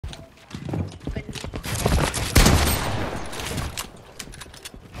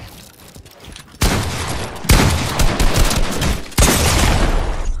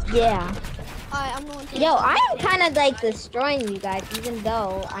Yeah. Alright, I'm going to. Yo, I'm kind of like destroying you guys, even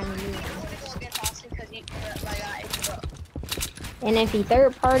though I'm new. And if he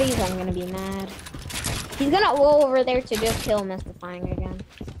third parties, I'm gonna be mad. He's gonna go over there to just kill Mystifying again.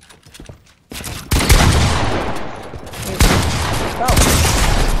 Go.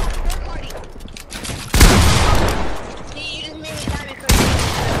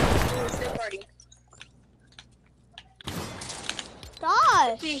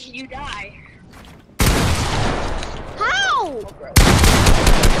 Gosh! You die. How? Oh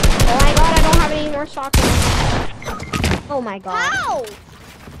my god, I don't have any more shotguns. Oh my god. How?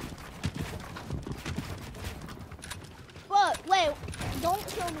 But wait, don't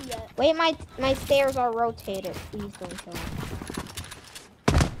kill me yet. Wait, my stairs are rotated. Please don't kill me.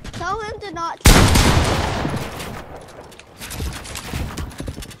 Tell him to not.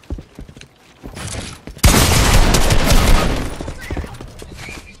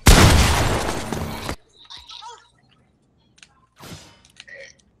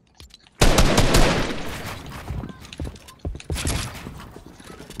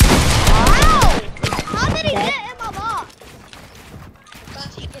 How did he get in my box?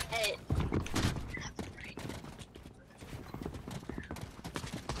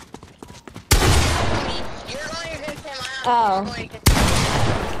 Oh.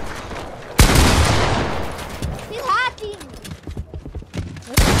 He's hacking.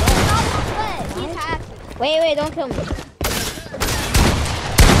 He's hacking. Wait, don't kill me.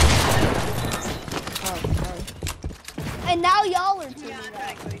 Oh, sorry. And now y'all are teaming up.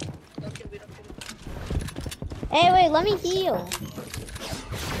 Hey, wait, let me heal.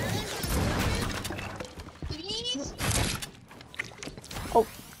 Oh,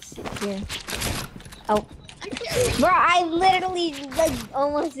 sit here. Oh. Bro, I literally like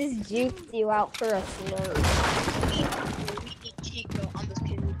almost just juked you out for a slurp.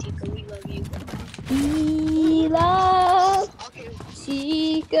 We love you. We love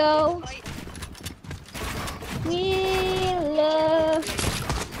Chico. We love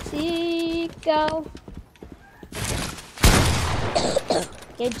Chico.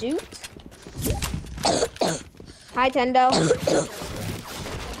 Get juked. Hi, Tendo.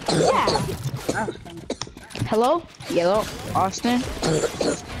 Yeah. Hello? Yellow? Austin?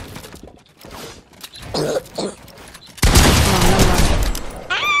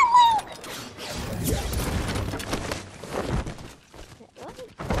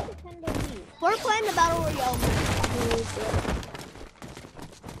 We're playing the Battle Royale.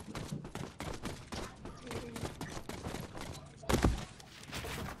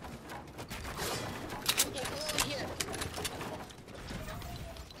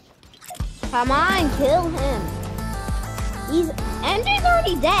 Come on, kill him. Andrew's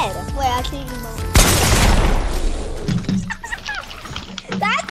already dead. Wait, I see you.